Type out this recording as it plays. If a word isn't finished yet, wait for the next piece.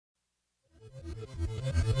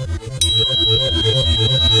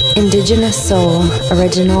Indigenous soul,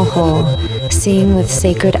 original whole, seeing with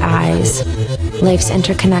sacred eyes, life's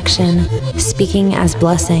interconnection, speaking as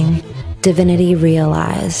blessing, divinity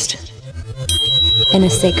realized. In a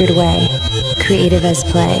sacred way, creative as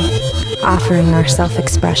play, offering our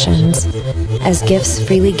self-expressions, as gifts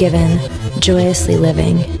freely given, joyously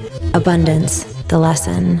living, abundance the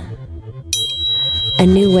lesson. A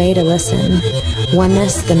new way to listen,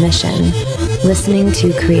 oneness the mission, listening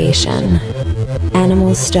to creation.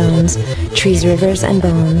 Animals, stones, trees, rivers, and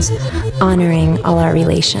bones, honoring all our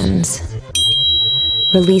relations.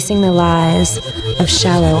 Releasing the lies of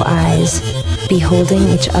shallow eyes, beholding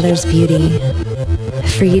each other's beauty.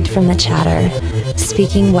 Freed from the chatter,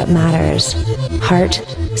 speaking what matters, heart,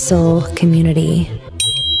 soul, community.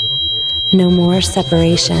 No more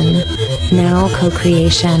separation, now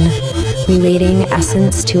co-creation, relating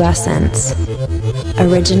essence to essence.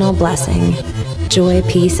 Original blessing, joy,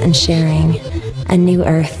 peace, and sharing. A new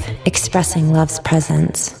earth, expressing love's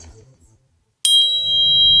presence.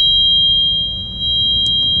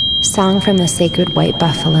 Song from the sacred white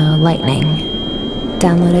buffalo, Lightning.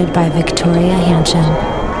 Downloaded by Victoria Hanshin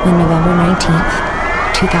on November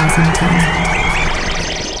 19th, 2010.